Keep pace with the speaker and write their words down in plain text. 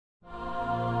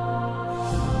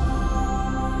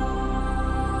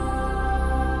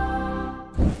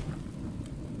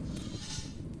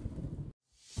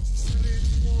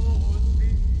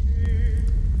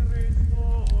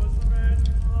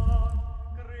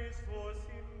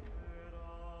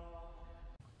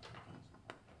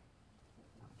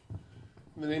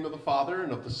In the name of the Father,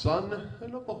 and of the Son,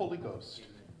 and of the Holy Ghost.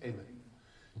 Amen.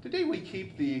 Today we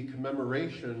keep the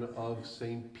commemoration of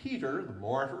St. Peter, the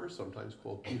martyr, sometimes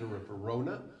called Peter of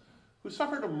Verona, who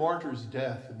suffered a martyr's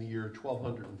death in the year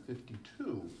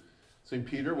 1252. St.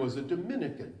 Peter was a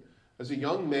Dominican. As a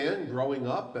young man growing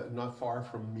up not far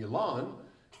from Milan,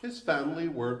 his family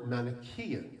were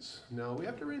Manichaeans. Now we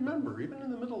have to remember, even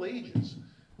in the Middle Ages,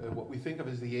 what we think of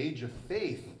as the age of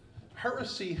faith,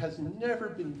 heresy has never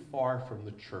been far from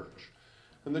the church.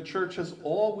 And the church has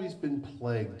always been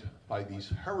plagued by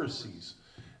these heresies.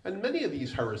 And many of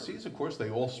these heresies, of course, they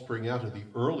all spring out of the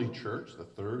early church, the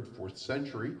 3rd, 4th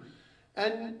century,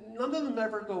 and none of them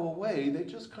ever go away. They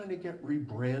just kind of get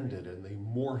rebranded and they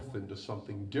morph into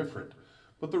something different.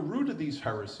 But the root of these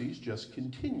heresies just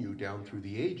continue down through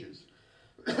the ages.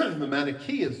 The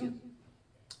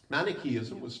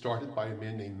Manichaeism was started by a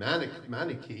man named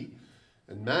Manichae,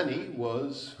 and Mani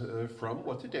was from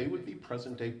what today would be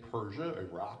present-day Persia,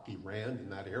 Iraq, Iran, in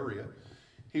that area.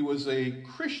 He was a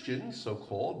Christian,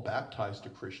 so-called, baptized a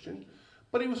Christian,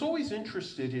 but he was always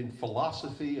interested in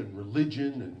philosophy and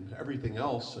religion and everything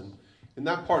else. And in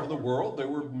that part of the world, there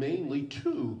were mainly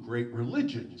two great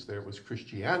religions. There was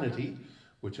Christianity,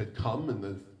 which had come in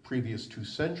the previous 2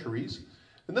 centuries,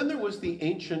 and then there was the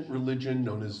ancient religion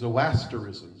known as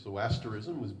Zoroastrianism.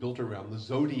 Zoroastrianism was built around the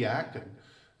zodiac and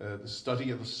the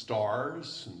study of the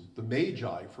stars. And the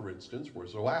Magi, for instance, were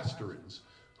Zoroastrians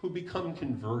who become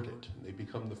converted. And they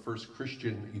become the first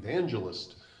Christian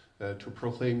evangelist to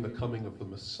proclaim the coming of the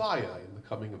Messiah and the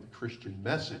coming of the Christian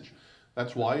message.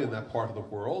 That's why in that part of the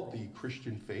world, the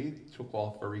Christian faith took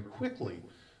off very quickly,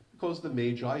 because the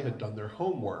Magi had done their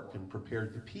homework and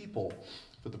prepared the people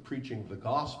for the preaching of the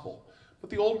gospel. But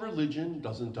the old religion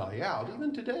doesn't die out.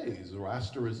 Even today,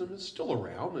 Zoroastrianism is still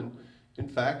around. And in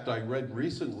fact, I read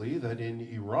recently that in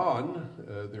Iran,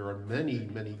 there are many,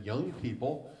 many young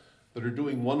people that are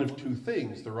doing one of two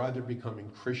things. They're either becoming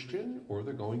Christian or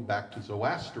they're going back to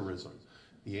Zoroastrianism,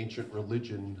 the ancient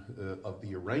religion of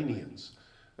the Iranians.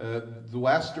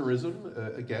 Zoroastrianism,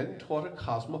 again, taught a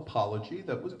cosmology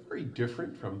that was very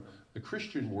different from the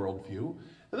Christian worldview.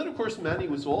 And then, of course, Mani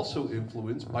was also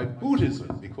influenced by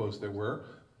Buddhism, because there were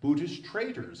Buddhist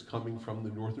traders coming from the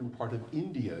northern part of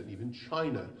India and even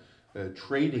China,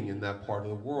 trading in that part of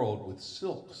the world with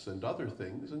silks and other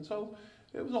things. And so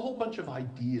it was a whole bunch of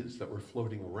ideas that were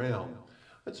floating around.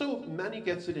 And so Mani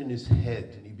gets it in his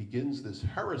head, and he begins this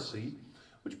heresy,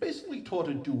 which basically taught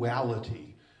a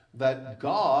duality, that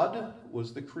God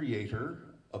was the creator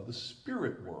of the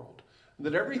spirit world, and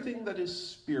that everything that is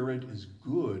spirit is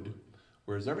good,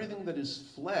 whereas everything that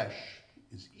is flesh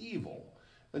is evil.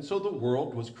 And so the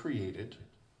world was created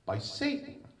by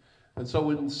Satan. And so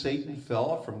when Satan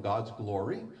fell from God's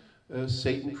glory,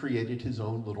 Satan created his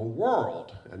own little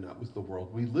world, and that was the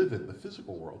world we live in, the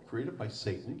physical world, created by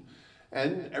Satan.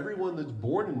 And everyone that's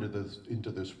born into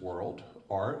this world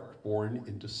are born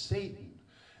into Satan.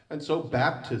 And so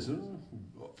baptism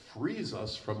frees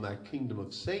us from that kingdom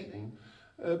of Satan,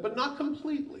 but not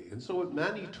completely. And so what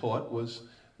Mani taught was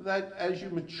that as you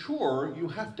mature, you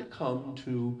have to come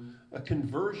to a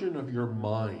conversion of your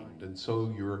mind. And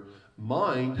so your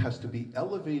mind has to be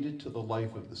elevated to the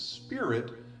life of the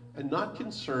spirit and not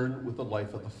concerned with the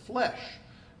life of the flesh.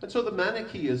 And so the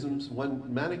Manichaeists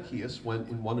went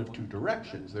in one of two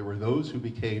directions. There were those who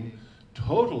became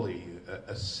totally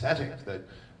ascetic, that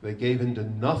they gave into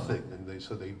nothing, and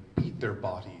so they beat their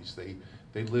bodies.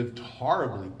 They lived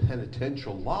horribly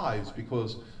penitential lives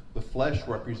because the flesh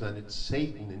represented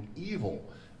Satan and evil.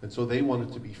 And so they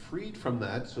wanted to be freed from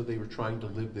that, so they were trying to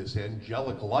live this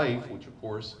angelic life, which of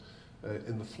course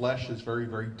in the flesh is very,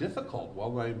 very difficult,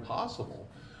 well, not impossible.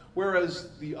 Whereas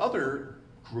the other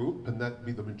group, and that'd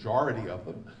be the majority of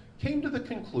them, came to the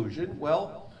conclusion,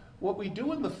 well, what we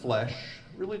do in the flesh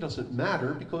really doesn't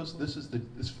matter, because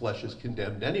this flesh is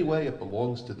condemned anyway. It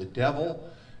belongs to the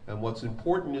devil, and what's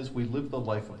important is we live the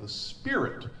life of the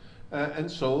spirit.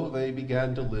 And so they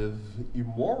began to live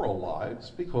immoral lives,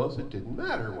 because it didn't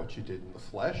matter what you did in the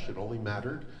flesh. It only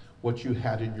mattered what you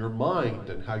had in your mind,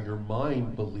 and how your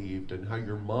mind believed, and how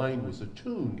your mind was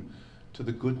attuned to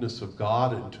the goodness of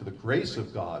God and to the grace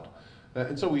of God.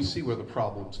 And so we see where the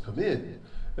problems come in.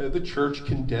 The church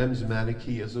condemns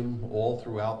Manichaeism all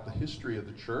throughout the history of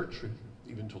the church,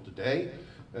 even till today.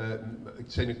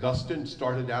 St. Augustine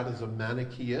started out as a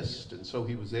Manichaeist, and so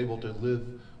he was able to live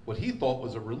what he thought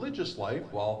was a religious life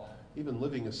while even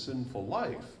living a sinful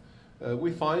life.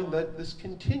 We find that this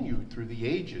continued through the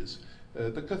ages.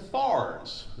 The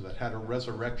Cathars, that had a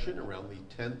resurrection around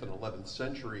the 10th and 11th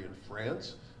century in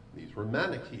France, these were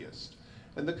Manichaeists.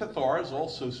 And the Cathars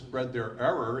also spread their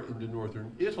error into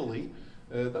northern Italy,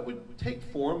 that would take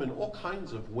form in all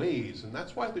kinds of ways. And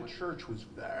that's why the church was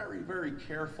very, very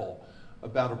careful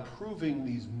about approving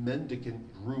these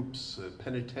mendicant groups,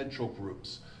 penitential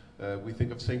groups. We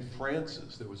think of St.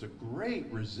 Francis. There was a great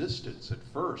resistance at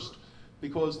first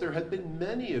because there had been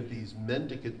many of these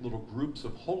mendicant little groups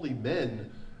of holy men,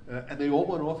 and they all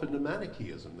went off into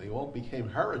Manichaeism. They all became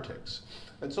heretics.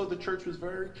 And so the church was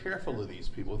very careful of these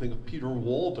people. Think of Peter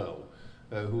Waldo,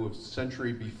 who a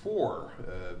century before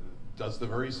does the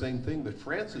very same thing that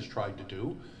Francis tried to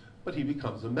do, but he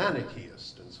becomes a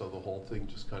Manichaeist, and so the whole thing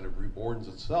just kind of reborns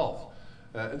itself.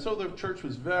 And so the church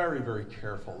was very, very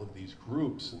careful of these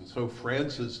groups, and so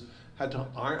Francis had to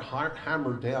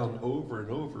hammer down over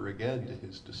and over again to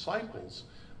his disciples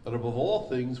that above all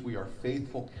things we are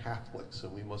faithful Catholics,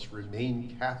 and we must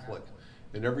remain Catholic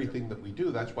in everything that we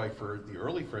do. That's why for the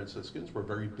early Franciscans were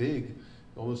very big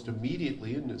almost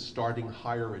immediately in starting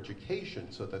higher education,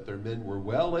 so that their men were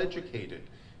well educated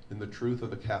in the truth of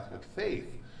the Catholic faith.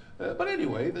 But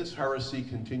anyway, this heresy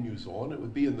continues on. It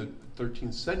would be in the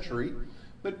 13th century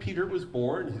that Peter was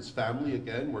born. His family,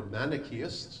 again, were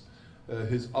Manichaeists.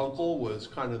 His uncle was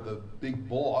kind of the big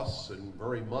boss and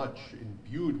very much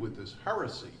imbued with this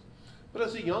heresy. But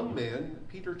as a young man,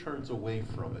 Peter turns away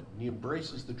from it, and he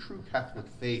embraces the true Catholic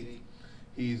faith.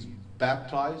 He's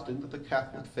baptized into the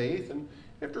Catholic faith, and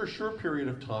after a short period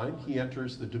of time, he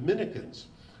enters the Dominicans.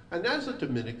 And as a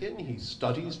Dominican, he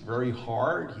studies very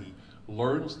hard. He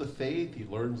learns the faith. He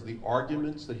learns the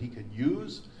arguments that he could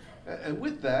use. And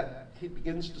with that, he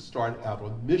begins to start out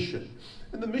on mission.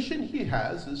 And the mission he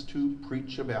has is to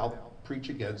preach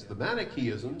against the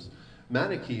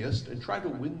Manichaeists, and try to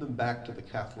win them back to the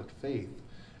Catholic faith.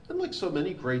 And like so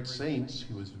many great saints,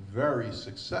 he was very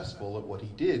successful at what he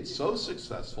did. So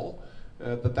successful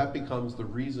that becomes the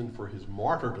reason for his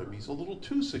martyrdom. He's a little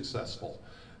too successful.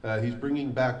 He's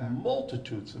bringing back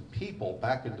multitudes of people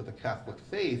back into the Catholic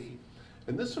faith.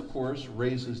 And this, of course,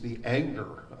 raises the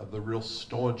anger of the real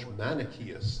staunch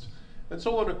Manichaeists. And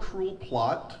so on a cruel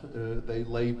plot, they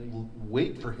lay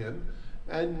wait for him,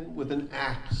 and with an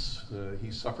axe,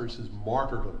 he suffers his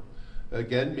martyrdom.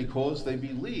 Again, because they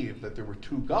believed that there were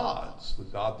two gods, the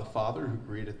God the Father who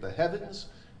created the heavens,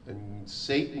 and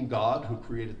Satan God who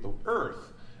created the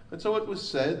earth. And so it was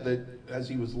said that as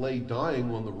he was laid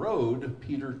dying on the road,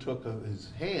 Peter took his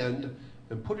hand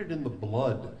and put it in the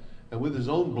blood. And with his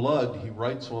own blood, he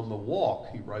writes on the walk,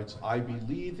 he writes, "I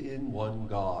believe in one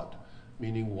God,"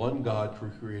 meaning one God who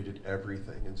created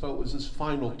everything. And so it was his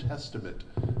final testament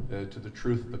to the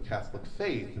truth of the Catholic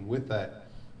faith. And with that,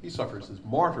 he suffers his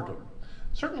martyrdom.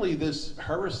 Certainly this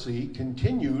heresy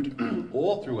continued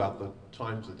all throughout the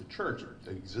times of the church. It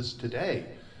exists today.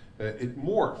 It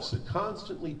morphs, it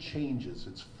constantly changes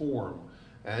its form.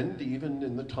 And even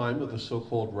in the time of the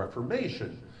so-called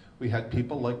Reformation, we had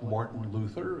people like Martin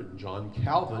Luther and John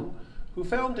Calvin who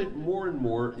found it more and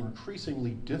more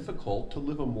increasingly difficult to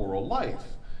live a moral life.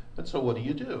 And so what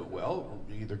do? Well,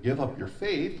 you either give up your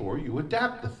faith or you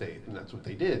adapt the faith, and that's what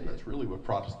they did. That's really what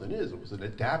Protestant is. It was an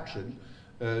adaptation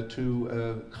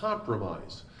to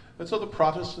compromise. And so the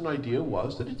Protestant idea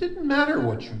was that it didn't matter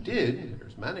what you did,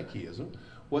 there's Manichaeism,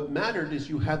 what mattered is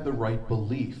you had the right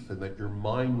belief and that your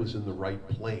mind was in the right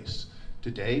place.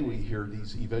 Today we hear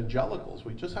these evangelicals,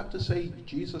 we just have to say,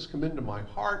 Jesus, come into my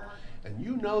heart, and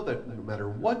you know that no matter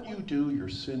what you do, your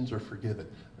sins are forgiven.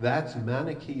 That's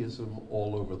Manichaeism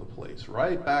all over the place,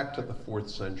 right back to the 4th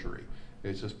century.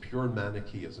 It's just pure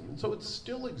Manichaeism. And so it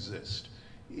still exists,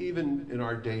 even in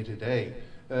our day to day.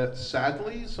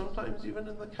 Sadly, sometimes even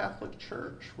in the Catholic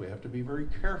Church, we have to be very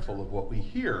careful of what we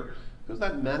hear, because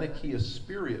that Manichaeist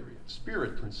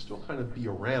spirit can still kind of be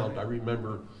around. I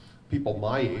remember people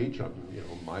my age,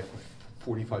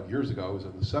 45 years ago, I was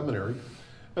in the seminary,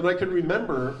 and I can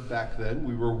remember back then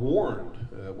we were warned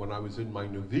when I was in my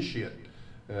novitiate.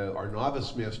 Our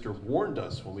novice master warned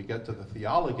us when we get to the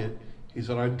theologate. He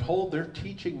said, "I'm told they're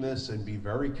teaching this, and be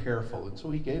very careful." And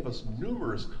so he gave us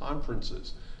numerous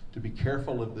conferences to be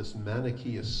careful of this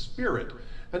Manichaeist spirit.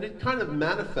 And it kind of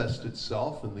manifests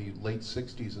itself in the late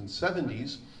 60s and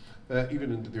 70s,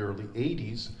 even into the early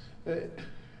 80s,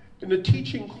 in a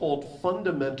teaching called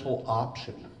fundamental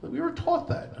option. We were taught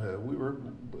that.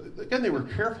 They were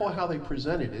careful how they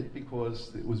presented it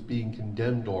because it was being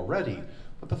condemned already.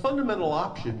 But the fundamental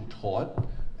option taught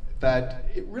that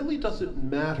it really doesn't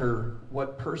matter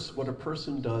what a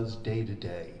person does day to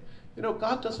day.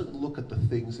 God doesn't look at the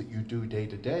things that you do day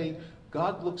to day.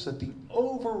 God looks at the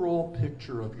overall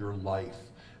picture of your life.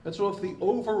 And so if the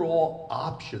overall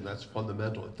option, that's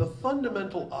fundamental, if the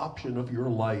fundamental option of your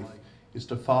life is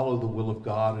to follow the will of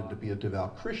God and to be a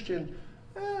devout Christian,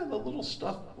 the little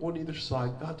stuff on either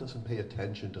side, God doesn't pay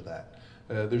attention to that.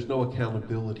 There's no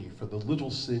accountability for the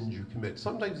little sins you commit,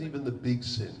 sometimes even the big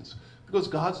sins, because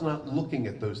God's not looking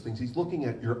at those things. He's looking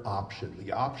at your option,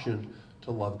 the option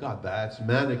to love God. That's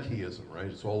Manichaeism, right?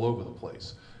 It's all over the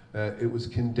place. It was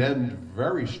condemned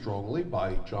very strongly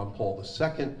by John Paul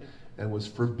II and was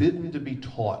forbidden to be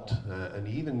taught. And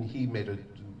even he made a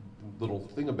little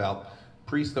thing about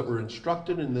priests that were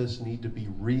instructed in this need to be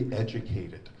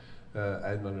re-educated.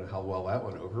 I don't know how well that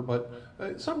went over, but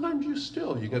sometimes you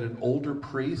get an older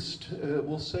priest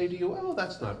will say to you, oh,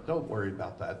 don't worry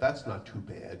about that. That's not too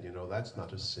bad, that's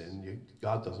not a sin.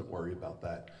 God doesn't worry about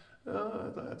that.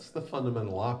 That's the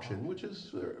fundamental option, which is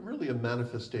really a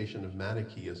manifestation of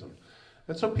Manichaeism.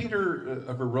 And so Peter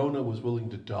of Verona was willing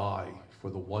to die for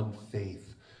the one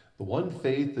faith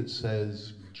that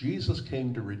says Jesus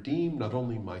came to redeem not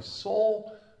only my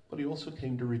soul, but he also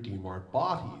came to redeem our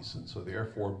bodies. And so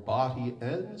therefore, body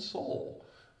and soul,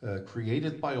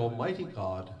 created by Almighty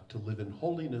God to live in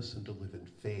holiness and to live in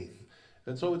faith.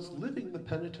 And so it's living the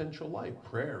penitential life,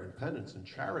 prayer and penance and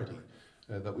charity,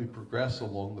 that we progress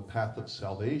along the path of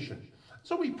salvation.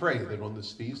 So we pray that on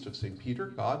this feast of St. Peter,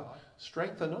 God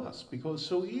strengthen us, because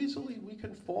so easily we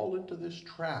can fall into this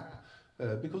trap.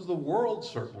 Because the world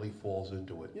certainly falls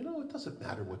into it. It doesn't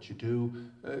matter what you do,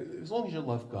 as long as you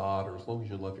love God, or as long as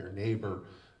you love your neighbor,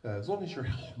 as long as your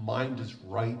mind is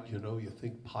right, you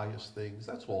think pious things,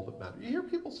 that's all that matters. You hear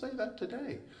people say that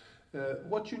today.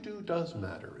 What you do does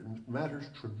matter, and it matters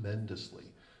tremendously.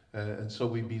 And so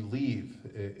we believe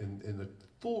in the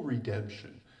full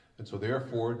redemption. And so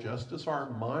therefore, just as our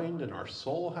mind and our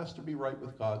soul has to be right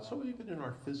with God, so even in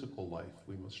our physical life,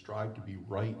 we must strive to be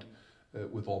right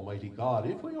with Almighty God,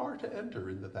 if we are to enter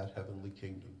into that heavenly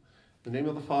kingdom. In the name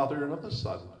of the Father, and of the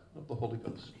Son, and of the Holy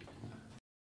Ghost.